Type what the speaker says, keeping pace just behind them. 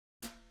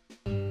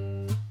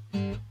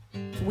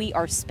We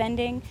are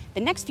spending the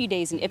next few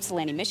days in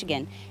Ypsilanti,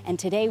 Michigan, and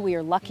today we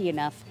are lucky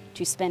enough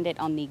to spend it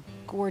on the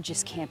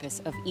gorgeous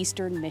campus of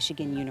Eastern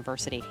Michigan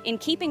University. In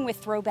keeping with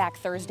Throwback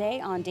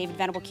Thursday on David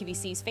Venable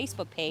QVC's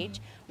Facebook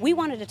page, we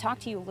wanted to talk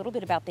to you a little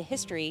bit about the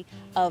history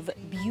of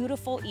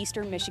beautiful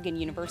Eastern Michigan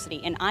University.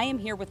 And I am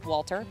here with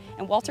Walter.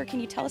 And Walter, can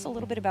you tell us a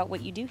little bit about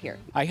what you do here?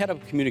 I head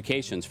up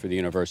communications for the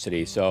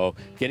university, so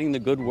getting the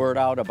good word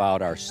out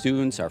about our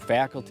students, our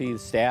faculty, the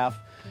staff,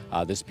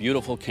 this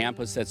beautiful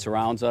campus that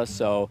surrounds us.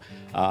 So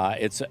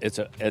I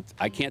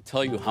can't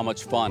tell you how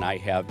much fun I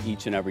have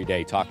each and every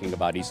day talking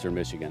about Eastern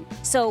Michigan.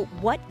 So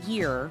what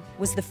year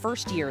was the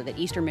first year that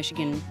Eastern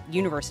Michigan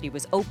University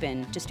was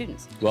open to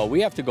students? Well,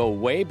 we have to go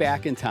way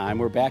back in time.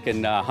 We're back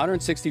in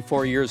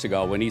 164 years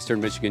ago when Eastern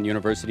Michigan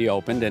University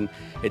opened, and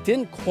it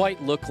didn't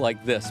quite look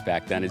like this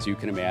back then, as you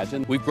can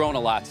imagine. We've grown a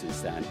lot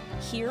since then.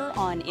 Here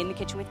on In the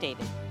Kitchen with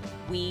David,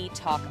 we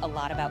talk a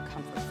lot about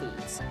comfort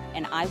foods,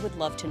 and I would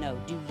love to know,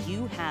 do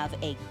you have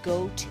a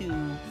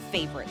go-to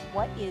favorite?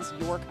 What is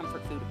your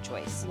comfort food of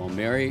choice? Well,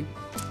 Mary,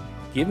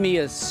 give me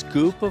a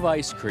scoop of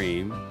ice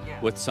cream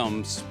with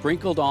some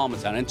sprinkled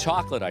almonds on it, and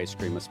chocolate ice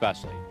cream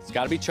especially. It's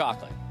got to be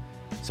chocolate.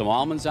 Some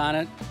almonds on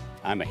it.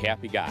 I'm a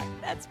happy guy.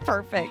 That's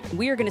perfect.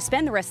 We are going to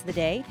spend the rest of the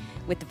day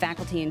with the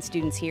faculty and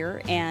students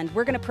here, and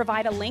we're going to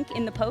provide a link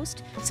in the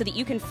post so that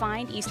you can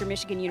find Eastern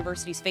Michigan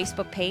University's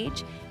Facebook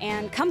page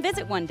and come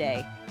visit one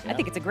day. I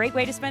think it's a great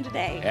way to spend a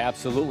day.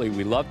 Absolutely.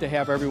 We love to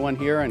have everyone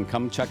here and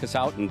come check us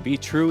out and be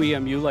true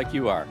EMU like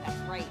you are.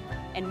 That's right.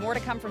 And more to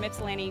come from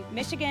Ypsilanti,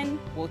 Michigan.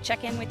 We'll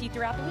check in with you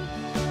throughout the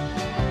week.